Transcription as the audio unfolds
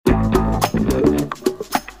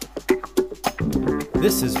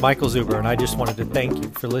This is Michael Zuber, and I just wanted to thank you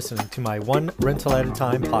for listening to my One Rental at a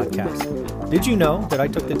Time podcast. Did you know that I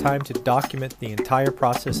took the time to document the entire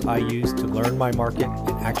process I used to learn my market and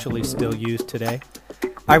actually still use today?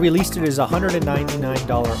 I released it as a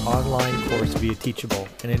 $199 online course via Teachable,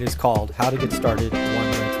 and it is called How to Get Started One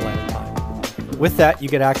Rental at a Time. With that, you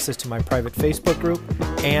get access to my private Facebook group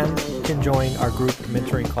and can join our group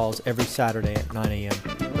mentoring calls every Saturday at 9 a.m.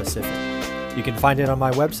 Pacific. You can find it on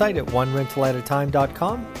my website at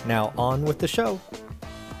onerentalatatime.com. Now on with the show.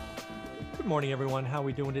 Good morning, everyone. How are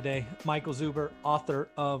we doing today? Michael Zuber, author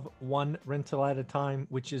of One Rental at a Time,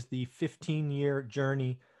 which is the 15-year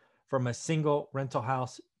journey from a single rental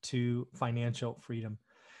house to financial freedom.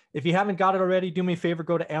 If you haven't got it already, do me a favor,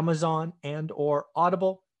 go to Amazon and or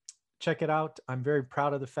Audible. Check it out. I'm very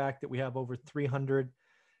proud of the fact that we have over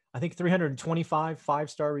 325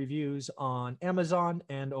 five-star reviews on Amazon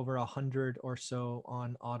and over 100 or so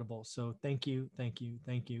on Audible. So thank you.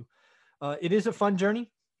 It is a fun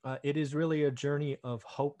journey. It is really a journey of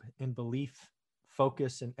hope and belief,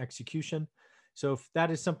 focus and execution. So if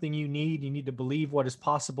that is something you need to believe what is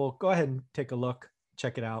possible, go ahead and take a look,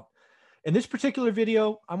 check it out. In this particular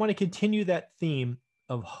video, I want to continue that theme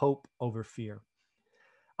of hope over fear.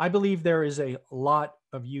 I believe there is a lot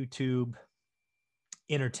of YouTube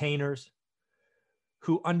entertainers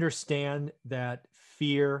who understand that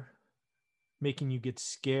fear, making you get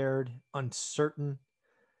scared, uncertain,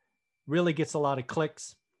 really gets a lot of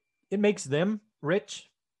clicks. It makes them rich.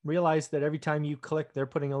 Realize that every time you click, they're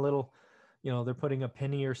putting a little, they're putting a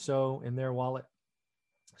penny or so in their wallet.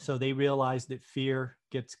 So they realize that fear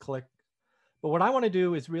gets clicked. But what I want to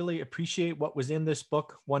do is really appreciate what was in this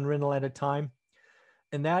book, One Rental at a Time.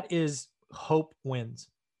 And that is hope wins.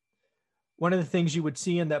 One of the things you would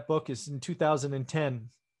see in that book is in 2010,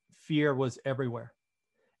 fear was everywhere.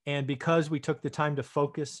 And because we took the time to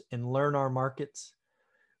focus and learn our markets,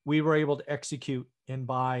 we were able to execute and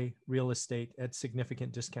buy real estate at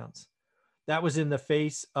significant discounts. That was in the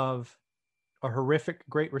face of a horrific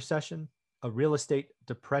Great Recession, a real estate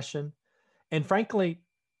depression. And frankly,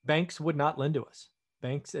 banks would not lend to us.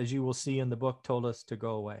 Banks, as you will see in the book, told us to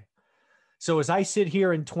go away. So as I sit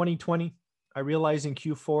here in 2020, I realize in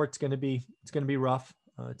Q4 it's going to be rough.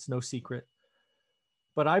 It's no secret,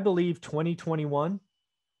 but I believe 2021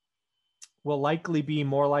 will likely be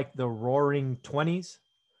more like the Roaring '20s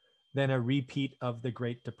than a repeat of the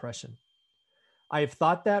Great Depression. I have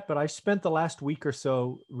thought that, but I've spent the last week or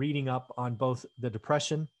so reading up on both the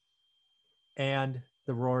Depression and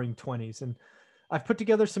the Roaring '20s, and I've put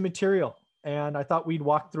together some material, and I thought we'd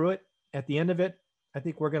walk through it. At the end of it, I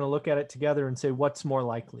think we're going to look at it together and say what's more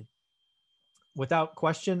likely. Without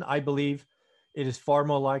question, I believe it is far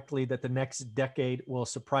more likely that the next decade will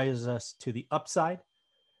surprise us to the upside.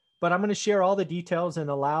 But I'm going to share all the details and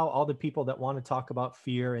allow all the people that want to talk about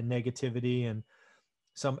fear and negativity and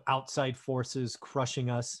some outside forces crushing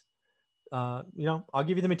us. I'll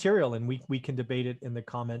give you the material and we can debate it in the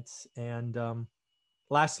comments. And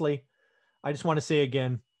lastly, I just want to say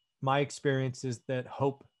again, my experience is that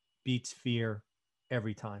hope beats fear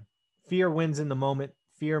every time. Fear wins in the moment.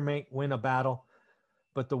 Fear may win a battle,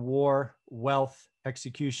 but the war, wealth,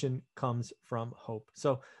 execution comes from hope.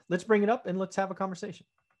 So let's bring it up and let's have a conversation.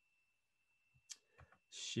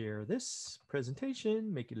 Share this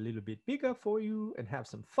presentation, make it a little bit bigger for you and have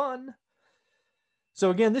some fun.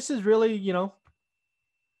 So again, this is really, do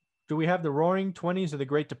we have the Roaring '20s or the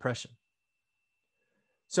Great Depression?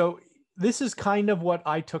 So this is kind of what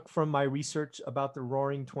I took from my research about the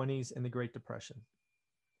Roaring '20s and the Great Depression.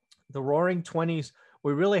 The Roaring '20s,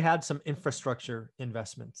 we really had some infrastructure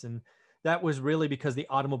investments. And that was really because the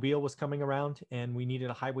automobile was coming around and we needed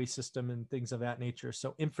a highway system and things of that nature.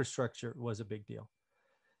 So infrastructure was a big deal.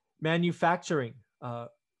 Manufacturing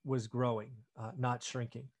was growing, not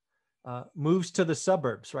shrinking. Moves to the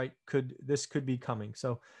suburbs, right? Could be coming.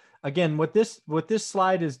 So again, what this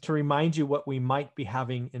slide is to remind you what we might be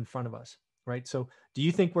having in front of us, right? So do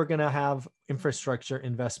you think we're going to have infrastructure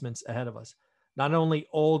investments ahead of us? Not only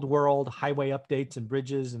old world highway updates and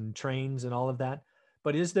bridges and trains and all of that,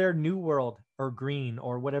 but is there new world or green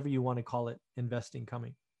or whatever you want to call it investing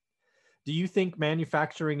coming? Do you think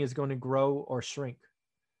manufacturing is going to grow or shrink?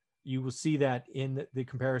 You will see that in the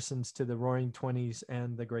comparisons to the Roaring '20s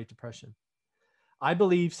and the Great Depression. I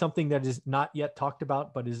believe something that is not yet talked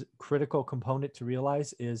about, but is a critical component to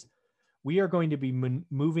realize is we are going to be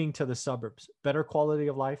moving to the suburbs, better quality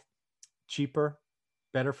of life, cheaper,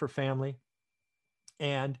 better for family.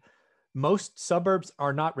 And most suburbs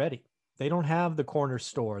are not ready. They don't have the corner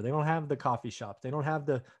store. They don't have the coffee shop. They don't have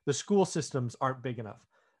the school systems aren't big enough.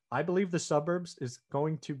 I believe the suburbs is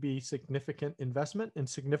going to be significant investment and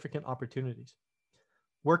significant opportunities.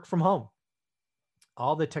 Work from home,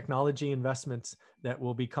 all the technology investments that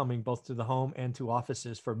will be coming both to the home and to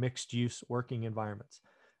offices for mixed use working environments.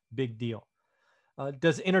 Big deal.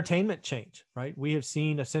 Does entertainment change, right? We have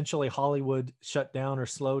seen essentially Hollywood shut down or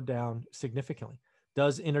slowed down significantly.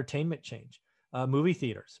 Does entertainment change? Movie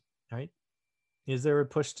theaters, right? Is there a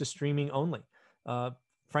push to streaming only?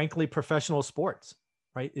 Frankly, professional sports,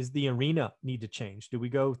 right? Is the arena need to change? Do we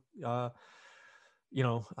go, I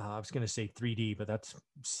was going to say 3D, but that's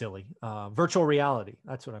silly. Virtual reality,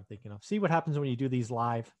 that's what I'm thinking of. See what happens when you do these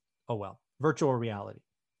live? Oh, well, virtual reality.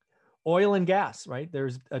 Oil and gas, right?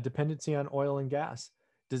 There's a dependency on oil and gas.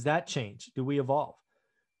 Does that change? Do we evolve?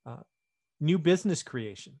 New business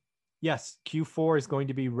creation. Yes, Q4 is going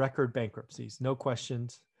to be record bankruptcies, no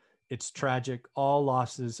questions. It's tragic. All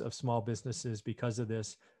losses of small businesses because of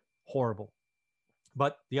this, horrible.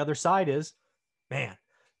 But the other side is, man,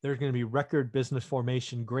 there's going to be record business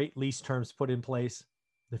formation, great lease terms put in place.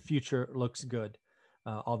 The future looks good,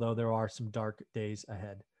 although there are some dark days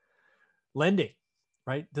ahead. Lending,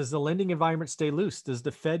 right? Does the lending environment stay loose? Does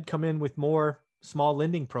the Fed come in with more small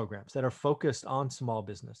lending programs that are focused on small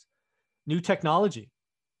business? New technology.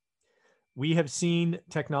 We have seen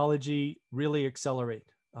technology really accelerate,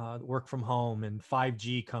 work from home and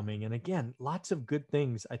 5G coming. And again, lots of good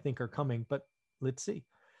things I think are coming, but let's see.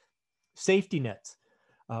 Safety nets.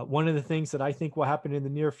 One of the things that I think will happen in the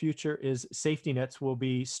near future is safety nets will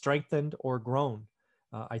be strengthened or grown.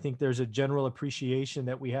 I think there's a general appreciation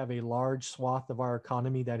that we have a large swath of our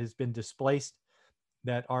economy that has been displaced,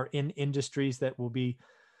 that are in industries that will be,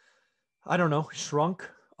 shrunk.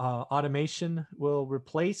 Automation will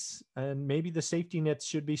replace, and maybe the safety nets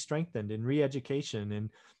should be strengthened in re-education. And,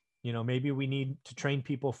 maybe we need to train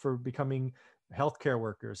people for becoming healthcare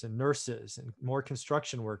workers and nurses and more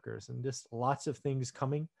construction workers, and just lots of things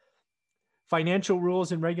coming. Financial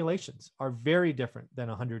rules and regulations are very different than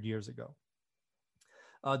 100 years ago.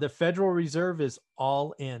 The Federal Reserve is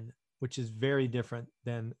all in, which is very different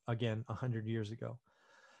than, again, 100 years ago.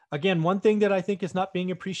 Again, one thing that I think is not being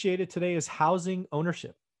appreciated today is housing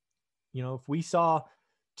ownership. If we saw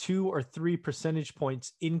 2 or 3 percentage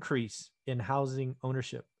points increase in housing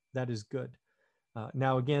ownership, that is good.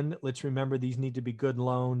 Now, again, let's remember these need to be good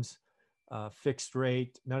loans, fixed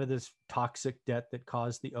rate, none of this toxic debt that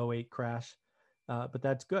caused the 2008 crash, but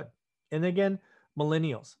that's good. And again,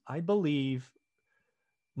 millennials. I believe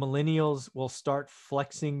millennials will start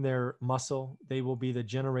flexing their muscle. They will be the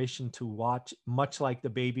generation to watch, much like the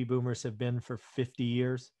baby boomers have been for 50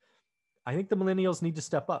 years. I think the millennials need to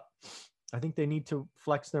step up. I think they need to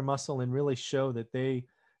flex their muscle and really show that they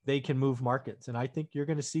can move markets. And I think you're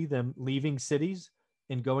going to see them leaving cities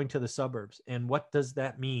and going to the suburbs. And what does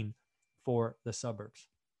that mean for the suburbs?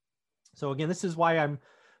 So again,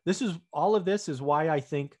 all of this is why I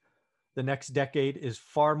think the next decade is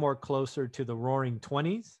far more closer to the Roaring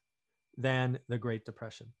 20s than the Great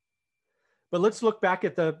Depression. But let's look back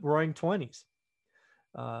at the Roaring 20s.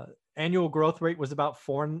 Annual growth rate was about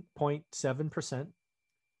 4.7%.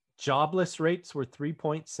 Jobless rates were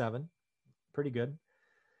 3.7, pretty good.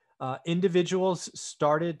 Individuals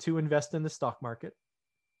started to invest in the stock market.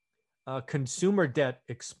 Consumer debt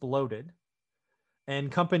exploded,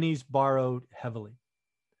 and companies borrowed heavily.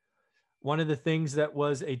 One of the things that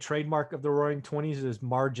was a trademark of the Roaring 20s is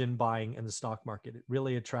margin buying in the stock market. It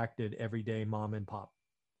really attracted everyday mom and pop.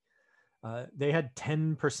 They had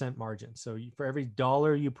 10% margin. So for every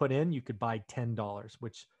dollar you put in, you could buy $10,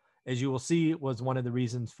 which, as you will see, was one of the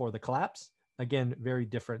reasons for the collapse. Again, very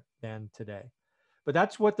different than today. But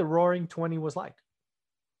that's what the Roaring 20 was like.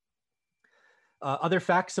 Other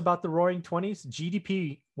facts about the Roaring 20s,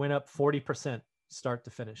 GDP went up 40% start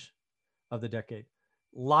to finish of the decade.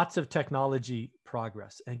 Lots of technology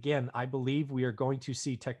progress. Again, I believe we are going to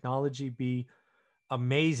see technology be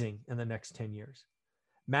amazing in the next 10 years.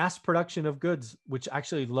 Mass production of goods, which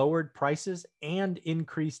actually lowered prices and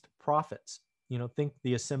increased profits. Think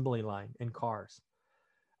the assembly line in cars.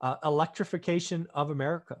 Electrification of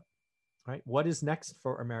America, right? What is next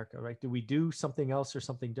for America, right? Do we do something else or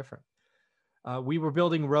something different? We were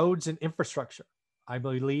building roads and infrastructure. I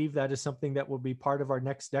believe that is something that will be part of our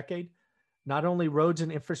next decade. Not only roads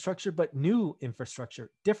and infrastructure, but new infrastructure,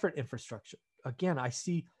 different infrastructure. Again, I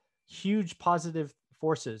see huge positive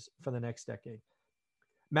forces for the next decade.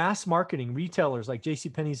 Mass marketing, retailers like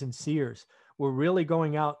JCPenney's and Sears were really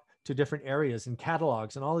going out to different areas and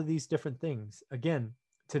catalogs and all of these different things. Again,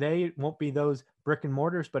 today it won't be those brick and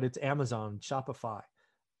mortars, but it's Amazon, Shopify,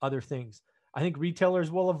 other things. I think retailers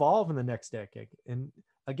will evolve in the next decade. And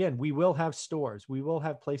again, we will have stores. We will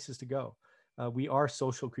have places to go. We are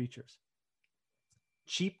social creatures.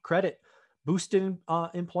 Cheap credit, boosted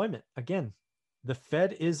employment. Again, The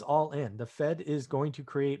Fed is all in. The Fed is going to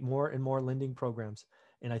create more and more lending programs,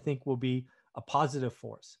 and I think will be a positive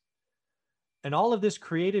force. And all of this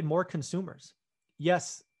created more consumers.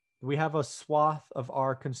 Yes, we have a swath of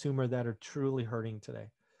our consumer that are truly hurting today.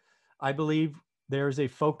 I believe there's a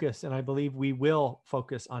focus, and I believe we will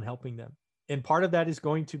focus on helping them. And part of that is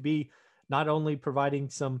going to be not only providing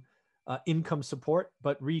some income support,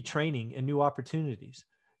 but retraining and new opportunities.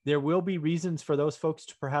 There will be reasons for those folks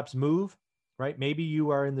to perhaps move, right? Maybe you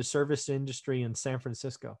are in the service industry in San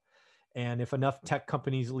Francisco, and if enough tech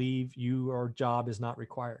companies leave, your job is not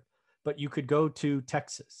required. But you could go to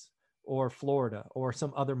Texas or Florida or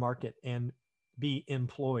some other market and be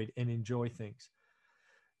employed and enjoy things.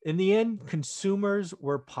 In the end, consumers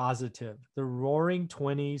were positive. The roaring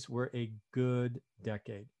 20s were a good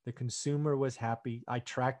decade. The consumer was happy. I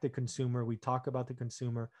tracked the consumer. We talk about the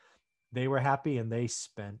consumer. They were happy and they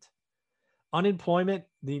spent. Unemployment,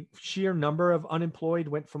 the sheer number of unemployed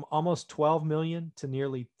went from almost 12 million to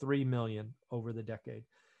nearly 3 million over the decade.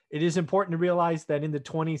 It is important to realize that in the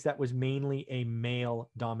 20s, that was mainly a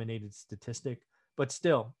male-dominated statistic, but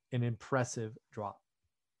still an impressive drop.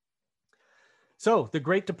 So the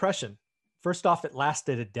Great Depression, first off, it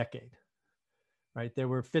lasted a decade, right? There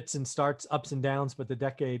were fits and starts, ups and downs, but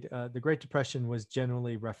the Great Depression was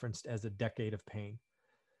generally referenced as a decade of pain.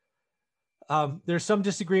 There's some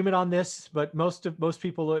disagreement on this, but most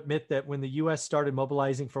people admit that when the U.S. started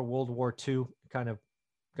mobilizing for World War II, kind of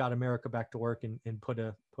got America back to work and put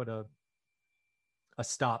a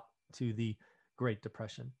stop to the Great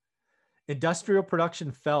Depression. Industrial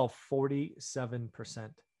production fell 47%.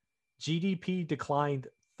 GDP declined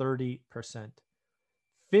 30%.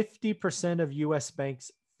 50% of U.S.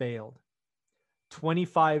 banks failed.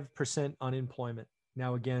 25% unemployment.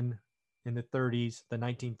 Now again, in the 30s, the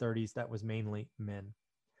 1930s, that was mainly men.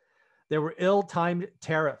 There were ill-timed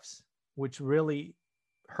tariffs, which really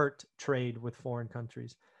hurt trade with foreign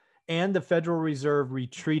countries. And the Federal Reserve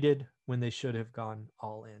retreated when they should have gone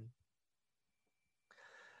all in.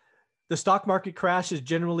 The stock market crash is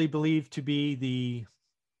generally believed to be the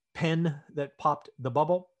pen that popped the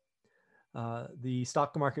bubble. The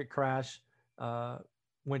stock market crash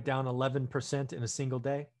went down 11% in a single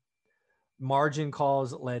day. Margin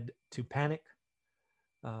calls led to panic.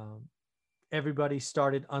 Everybody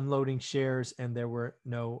started unloading shares and there were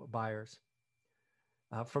no buyers.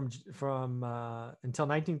 From until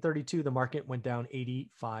 1932, the market went down 85%.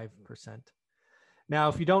 Now,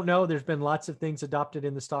 if you don't know, there's been lots of things adopted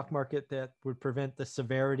in the stock market that would prevent the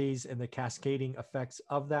severities and the cascading effects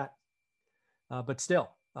of that. But still,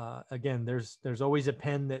 again, there's always a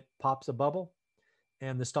pen that pops a bubble,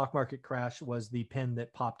 and the stock market crash was the pen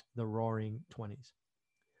that popped the roaring 20s.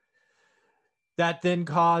 That then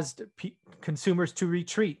caused consumers to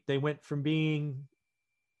retreat. They went from being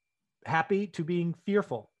happy to being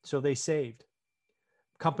fearful, so they saved.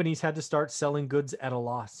 Companies had to start selling goods at a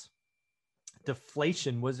loss.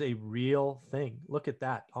 Deflation was a real thing. Look at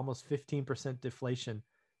that, almost 15% deflation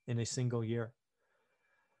in a single year.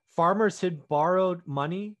 Farmers had borrowed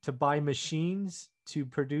money to buy machines to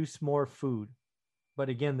produce more food. But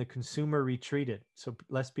again, the consumer retreated, so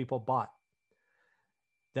less people bought.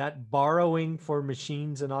 That borrowing for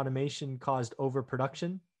machines and automation caused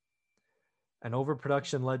overproduction, and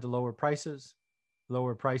overproduction led to lower prices.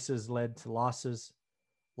 Lower prices led to losses.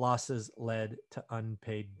 Losses led to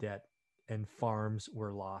unpaid debt, and farms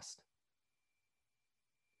were lost.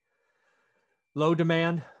 Low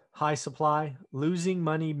demand, high supply. Losing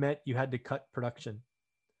money meant you had to cut production.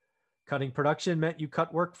 Cutting production meant you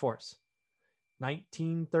cut workforce.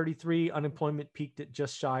 1933, unemployment peaked at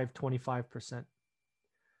just shy of 25%.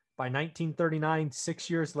 By 1939, 6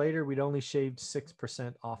 years later, we'd only shaved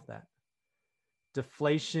 6% off that.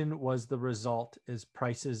 Deflation was the result as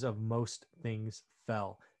prices of most things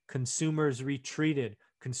fell. Consumers retreated.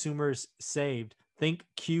 Consumers saved. Think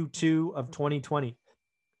Q2 of 2020.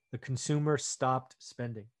 The consumer stopped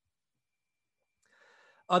spending.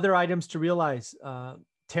 Other items to realize,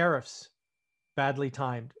 tariffs, badly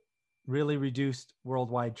timed, really reduced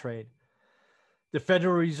worldwide trade. The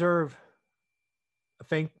Federal Reserve,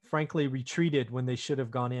 frankly, retreated when they should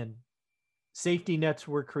have gone in. Safety nets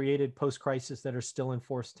were created post-crisis that are still in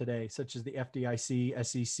force today, such as the FDIC,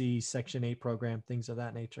 SEC, Section 8 program, things of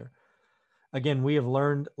that nature. Again, we have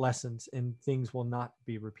learned lessons and things will not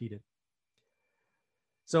be repeated.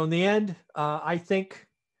 So in the end, I think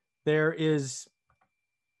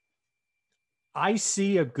I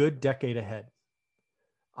see a good decade ahead.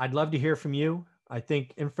 I'd love to hear from you. I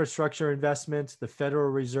think infrastructure investments, the Federal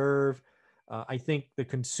Reserve, I think the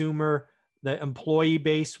consumer, the employee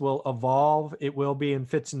base will evolve. It will be in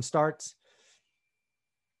fits and starts.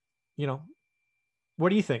 You know, What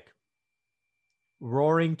do you think?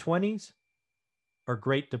 Roaring 20s or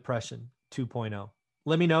Great Depression 2.0?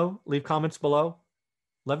 Let me know. Leave comments below.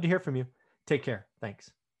 Love to hear from you. Take care. Thanks.